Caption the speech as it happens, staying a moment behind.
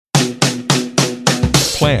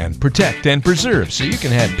plan, protect, and preserve so you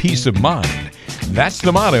can have peace of mind. That's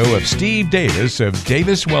the motto of Steve Davis of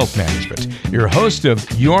Davis Wealth Management, your host of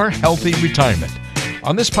Your Healthy Retirement.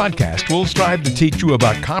 On this podcast, we'll strive to teach you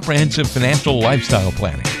about comprehensive financial lifestyle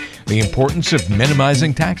planning, the importance of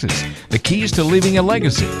minimizing taxes, the keys to leaving a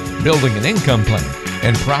legacy, building an income plan,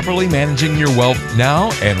 and properly managing your wealth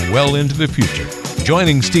now and well into the future.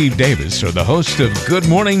 Joining Steve Davis are the hosts of Good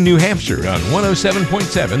Morning New Hampshire on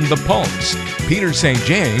 107.7 The Pulse, Peter St.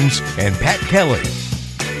 James and Pat Kelly.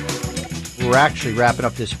 We're actually wrapping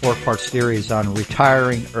up this 4-part series on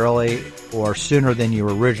retiring early or sooner than you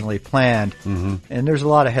originally planned. Mm-hmm. And there's a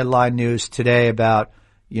lot of headline news today about,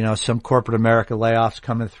 some corporate America layoffs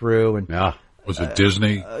coming through. And yeah. Was it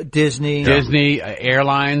Disney? Disney,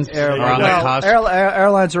 airlines are on the cusp.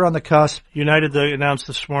 Airlines are on the cusp. United announced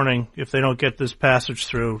this morning if they don't get this passage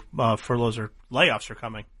through, furloughs or layoffs are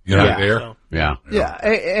coming. United Air? So. Yeah.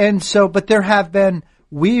 And so, but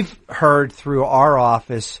we've heard through our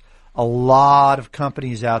office a lot of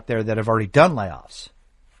companies out there that have already done layoffs.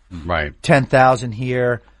 Right. 10,000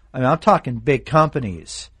 here. I mean, I'm talking big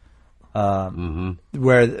companies.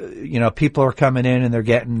 Where, people are coming in and they're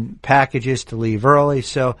getting packages to leave early.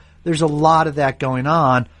 So there's a lot of that going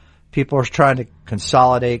on. People are trying to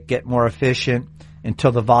consolidate, get more efficient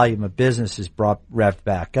until the volume of business is revved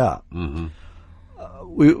back up. Mm-hmm.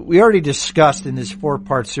 We already discussed in this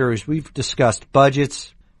 4-part series, we've discussed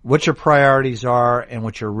budgets, what your priorities are, and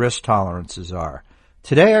what your risk tolerances are.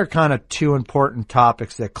 Today are kind of two important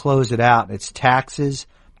topics that close it out. It's taxes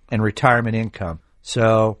and retirement income.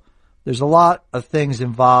 So there's a lot of things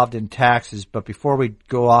involved in taxes, but before we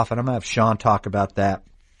go off, and I'm going to have Sean talk about that,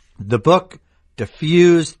 the book,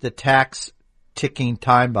 Defuse the Tax Ticking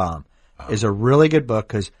Time Bomb, is a really good book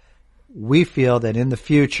because we feel that in the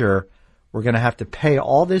future we're going to have to pay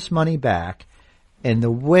all this money back, and the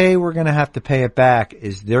way we're going to have to pay it back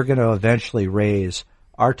is they're going to eventually raise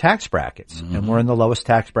our tax brackets, and we're in the lowest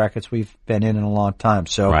tax brackets we've been in a long time.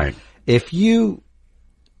 So if you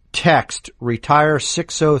text retire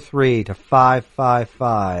 603 to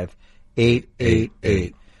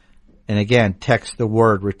 555-888. And again, text the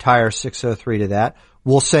word retire 603 to that.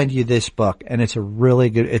 We'll send you this book, and it's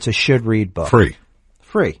a should read book. Free.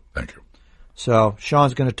 Thank you. So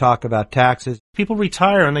Sean's going to talk about taxes. People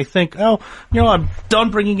retire and they think, I'm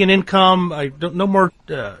done bringing in income. No more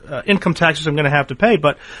income taxes I'm going to have to pay.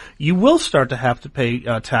 But you will start to have to pay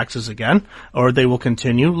taxes again, or they will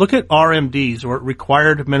continue. Look at RMDs, or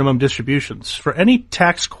required minimum distributions. For any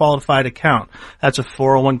tax-qualified account, that's a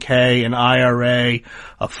 401k, an IRA,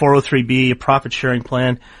 a 403b, a profit-sharing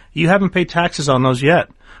plan. You haven't paid taxes on those yet.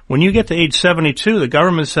 When you get to age 72, the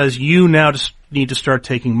government says you now need to start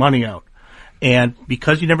taking money out. And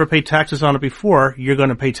because you never paid taxes on it before, you're going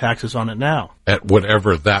to pay taxes on it now. At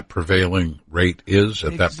whatever that prevailing rate is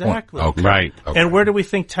at that point. Okay. Right. Okay. And where do we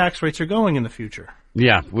think tax rates are going in the future?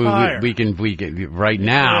 Yeah, we can right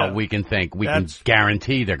now we can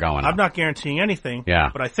guarantee they're going up. I'm not guaranteeing anything.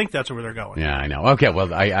 Yeah. But I think that's where they're going. Yeah, I know. Okay,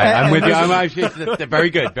 well, I'm with you.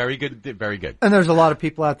 Very good. And there's a lot of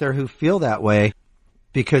people out there who feel that way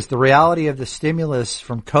because the reality of the stimulus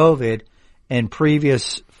from COVID and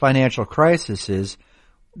previous financial crisis is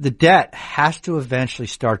the debt has to eventually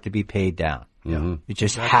start to be paid down. Mm-hmm. It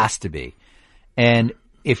just has to be. And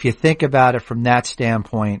if you think about it from that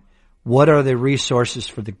standpoint, what are the resources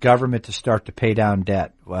for the government to start to pay down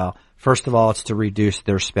debt? Well, first of all, it's to reduce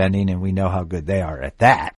their spending, and we know how good they are at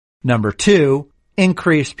that. Number 2,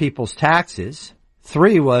 increase people's taxes.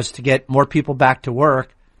 3 was to get more people back to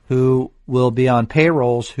work who will be on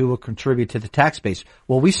payrolls who will contribute to the tax base.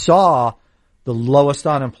 Well, we saw the lowest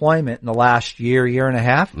unemployment in the last year and a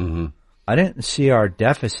half. Mm-hmm. I didn't see our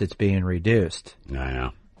deficits being reduced. I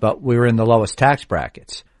know. But we were in the lowest tax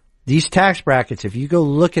brackets. These tax brackets, if you go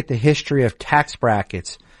look at the history of tax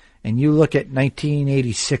brackets and you look at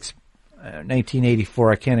 1986,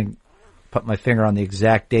 1984, I can't put my finger on the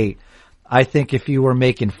exact date. I think if you were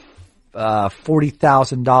making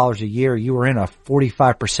 $40,000 a year, you were in a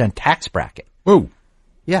 45% tax bracket. Whoa.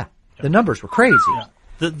 Yeah. The numbers were crazy. Yeah.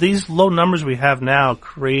 These low numbers we have now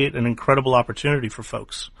create an incredible opportunity for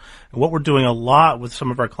folks. And what we're doing a lot with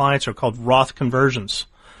some of our clients are called Roth conversions.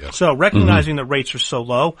 Yep. So recognizing that rates are so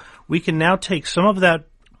low, we can now take some of that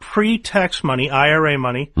pre-tax money, IRA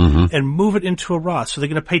money, and move it into a Roth. So they're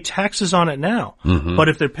going to pay taxes on it now. But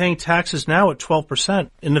if they're paying taxes now at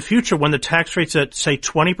 12%, in the future when the tax rate's at, say,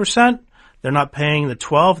 20%, they're not paying the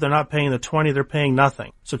 12, they're not paying the 20, they're paying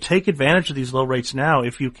nothing. So take advantage of these low rates now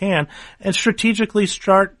if you can, and strategically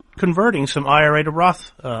start converting some IRA to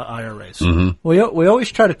Roth IRAs. We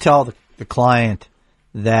always try to tell the client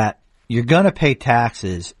that you're going to pay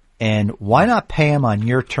taxes And why not pay them on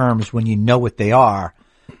your terms when you know what they are?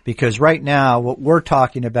 Because right now, what we're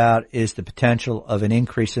talking about is the potential of an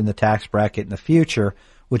increase in the tax bracket in the future,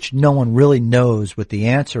 which no one really knows what the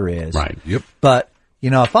answer is. Right. Yep. But,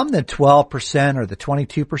 if I'm the 12% or the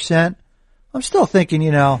 22%, I'm still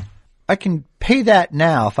thinking, I can pay that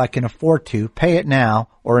now if I can afford to, pay it now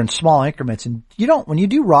or in small increments. And when you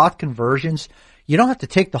do Roth conversions, you don't have to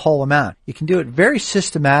take the whole amount. You can do it very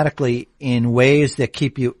systematically in ways that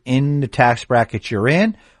keep you in the tax bracket you're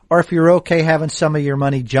in, or if you're okay having some of your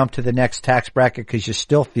money jump to the next tax bracket because you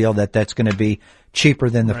still feel that that's going to be cheaper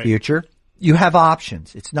than the future. You have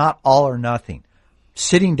options. It's not all or nothing.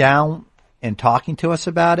 Sitting down and talking to us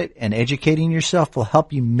about it and educating yourself will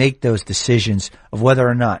help you make those decisions of whether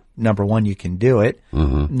or not, number one, you can do it.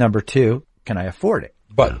 Mm-hmm. Number two, can I afford it?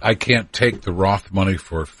 But I can't take the Roth money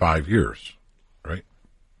for 5 years, right?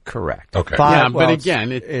 Correct. Okay. But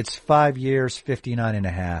again, it's 5 years, 59 and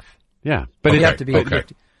a half. Yeah. But you have to be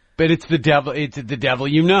But it's the devil. It's the devil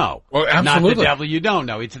you know. Well, absolutely. Not the devil you don't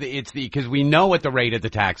know. It's because we know what the rate of the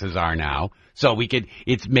taxes are now, so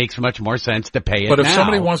it makes much more sense to pay it. But if now,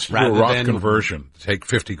 somebody wants to do a Roth than, conversion, take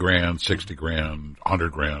 $50,000, $60,000,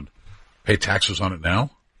 $100,000, pay taxes on it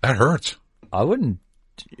now, that hurts. I wouldn't.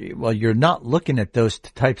 Well, you're not looking at those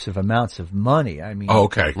types of amounts of money. I mean,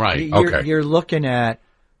 okay, right? You're looking at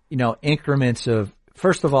increments of.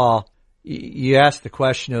 First of all, you ask the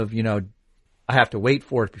question of I have to wait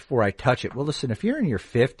for it before I touch it. Well, listen, if you're in your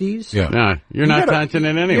 50s, you're not touching it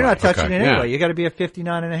anyway. You're not touching it anyway. Yeah. You got to be at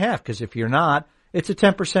 59 and a half because if you're not, it's a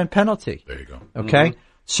 10% penalty. There you go. Okay? Mm-hmm.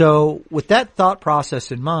 So with that thought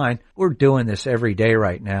process in mind, we're doing this every day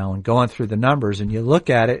right now and going through the numbers and you look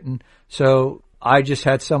at it. And so I just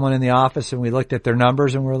had someone in the office and we looked at their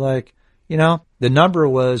numbers and we're like, the number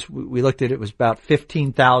was, we looked at it was about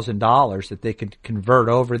 $15,000 that they could convert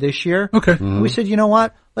over this year. Okay. Mm-hmm. We said, you know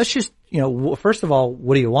what? Let's just, first of all,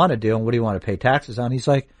 what do you want to do and what do you want to pay taxes on? He's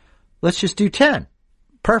like, let's just do 10.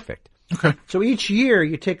 Perfect. Okay. So each year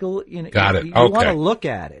you take a, Got it. You Okay. want to look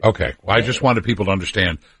at it. Okay. Well, I just wanted people to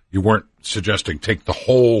understand you weren't suggesting take the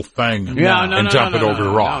whole thing and dump it over to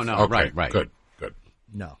Roth. No, okay. Right. Good.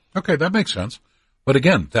 No. Okay, that makes sense. But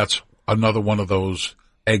again, that's another one of those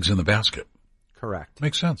eggs in the basket. Correct.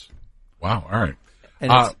 Makes sense. Wow. All right.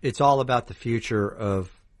 And it's all about the future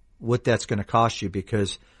of what that's going to cost you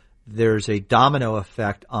because there's a domino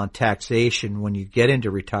effect on taxation when you get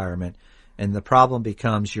into retirement. And the problem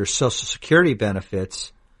becomes your Social Security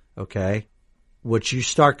benefits, okay, which you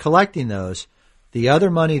start collecting those. The other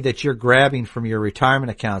money that you're grabbing from your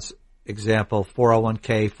retirement accounts, example,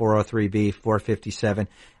 401k, 403b, 457,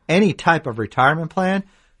 any type of retirement plan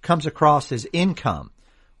comes across as income,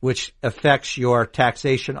 which affects your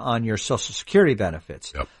taxation on your Social Security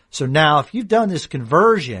benefits. Yep. So now if you've done this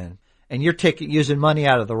conversion and you're using money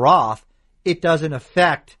out of the Roth, it doesn't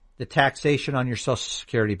affect the taxation on your Social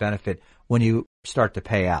Security benefit when you start to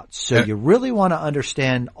pay out. So you really want to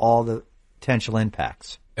understand all the potential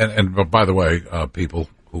impacts. And by the way, people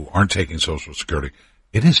who aren't taking Social Security,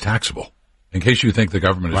 it is taxable. In case you think the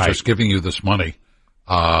government is just giving you this money,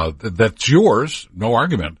 that's yours, no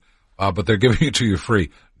argument, but they're giving it to you free.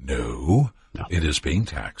 No, it is being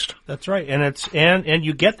taxed. That's right, and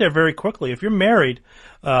you get there very quickly. If you're married,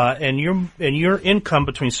 and your income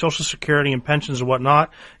between Social Security and pensions and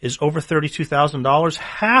whatnot is over $32,000,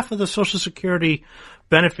 half of the Social Security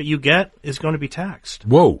benefit you get is going to be taxed.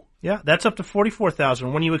 Whoa! Yeah, that's up to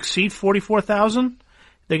 $44,000. When you exceed $44,000,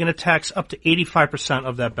 they're going to tax up to 85%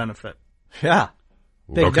 of that benefit. Yeah,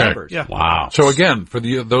 big numbers. Yeah. Wow. So again, for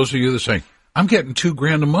those of you that are saying, I'm getting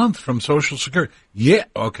 $2,000 a month from Social Security. Yeah,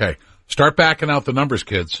 okay. Start backing out the numbers,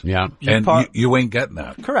 kids. Yeah. And you ain't getting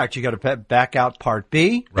that. Correct. You got to back out Part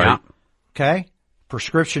B. Right. Yeah. Okay.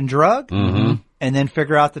 Prescription drug. Mm-hmm. And then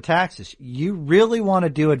figure out the taxes. You really want to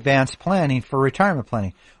do advanced planning for retirement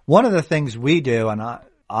planning. One of the things we do, and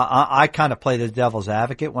I kind of play the devil's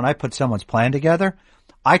advocate, when I put someone's plan together,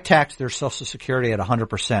 I tax their Social Security at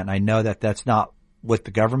 100%. And I know that that's not what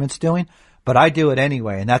the government's doing, but I do it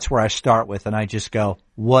anyway. And that's where I start with. And I just go,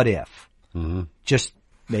 what if? Mm-hmm. Just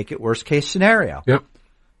make it worst case scenario. Yep.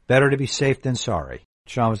 Better to be safe than sorry.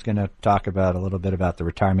 Sean was going to talk about a little bit about the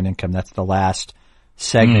retirement income. That's the last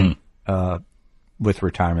segment with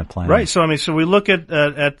retirement planning. Right. So we look at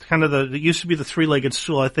kind of it used to be the three-legged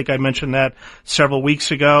stool. I think I mentioned that several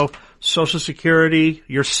weeks ago. Social Security,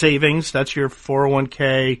 your savings, that's your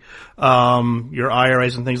 401k, your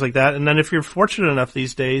IRAs and things like that. And then if you're fortunate enough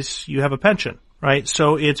these days, you have a pension. Right,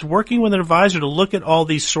 so it's working with an advisor to look at all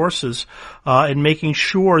these sources and making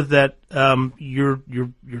sure that you're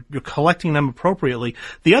collecting them appropriately.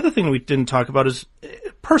 The other thing we didn't talk about is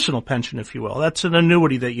personal pension, if you will. That's an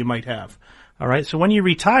annuity that you might have. All right. So when you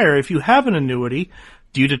retire, if you have an annuity,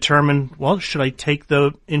 do you determine, well, should I take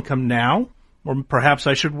the income now? Or perhaps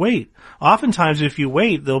I should wait. Oftentimes, if you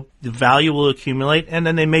wait, the value will accumulate, and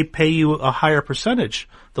then they may pay you a higher percentage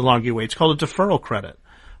the longer you wait. It's called a deferral credit.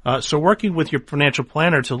 So working with your financial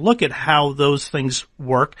planner to look at how those things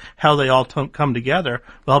work, how they all come together,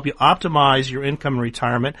 will help you optimize your income in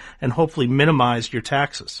retirement and hopefully minimize your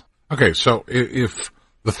taxes. Okay, so if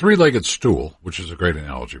the three-legged stool, which is a great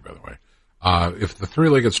analogy, by the way, if the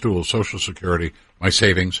three-legged stool is Social Security, my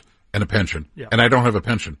savings, and a pension, and I don't have a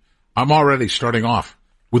pension, I'm already starting off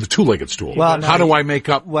with a two-legged stool. Well, how do I make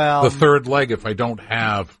up the third leg if I don't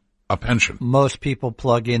have a pension? Most people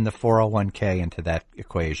plug in the 401k into that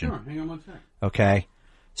equation. Sure, hang on one second. Okay?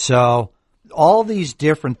 So all these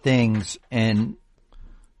different things, and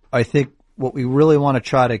I think what we really want to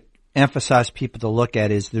try to emphasize people to look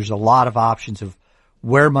at is there's a lot of options of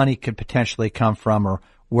where money could potentially come from or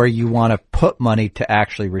where you want to put money to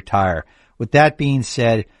actually retire. With that being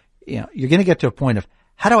said, you're going to get to a point of,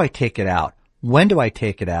 how do I take it out? When do I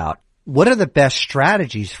take it out? What are the best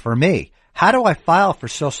strategies for me? How do I file for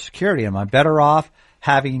Social Security? Am I better off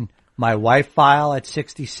having my wife file at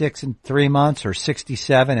 66 in 3 months or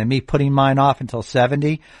 67 and me putting mine off until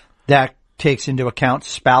 70? That takes into account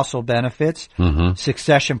spousal benefits,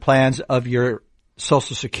 succession plans of your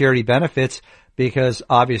Social Security benefits, because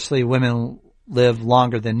obviously women live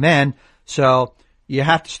longer than men. So you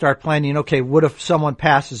have to start planning, okay, what if someone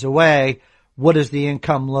passes away? What does the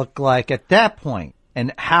income look like at that point?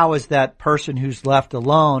 And how is that person who's left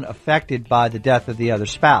alone affected by the death of the other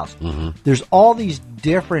spouse? There's all these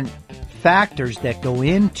different factors that go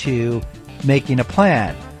into making a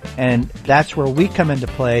plan. And that's where we come into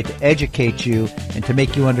play to educate you and to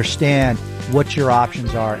make you understand what your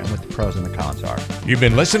options are and what the pros and the cons are. You've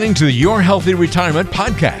been listening to the Your Healthy Retirement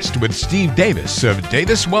podcast with Steve Davis of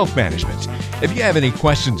Davis Wealth Management. If you have any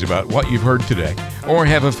questions about what you've heard today or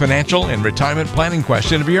have a financial and retirement planning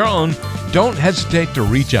question of your own, don't hesitate to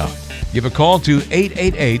reach out. Give a call to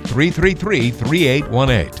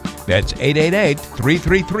 888-333-3818. That's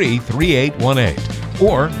 888-333-3818.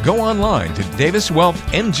 Or go online to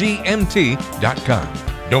daviswealthmgmt.com.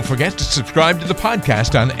 Don't forget to subscribe to the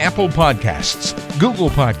podcast on Apple Podcasts, Google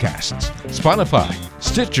Podcasts, Spotify,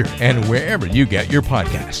 Stitcher, and wherever you get your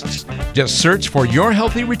podcasts. Just search for Your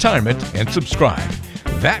Healthy Retirement and subscribe.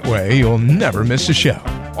 That way you'll never miss a show.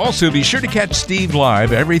 Also, be sure to catch Steve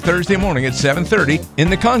live every Thursday morning at 7:30 in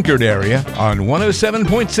the Concord area on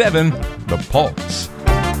 107.7 The Pulse.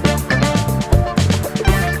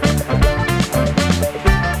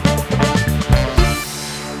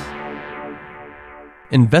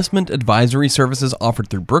 Investment advisory services offered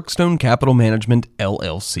through Brookstone Capital Management,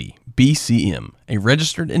 LLC, BCM, a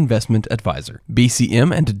registered investment advisor.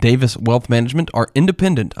 BCM and Davis Wealth Management are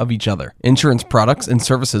independent of each other. Insurance products and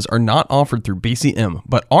services are not offered through BCM,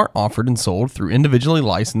 but are offered and sold through individually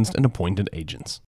licensed and appointed agents.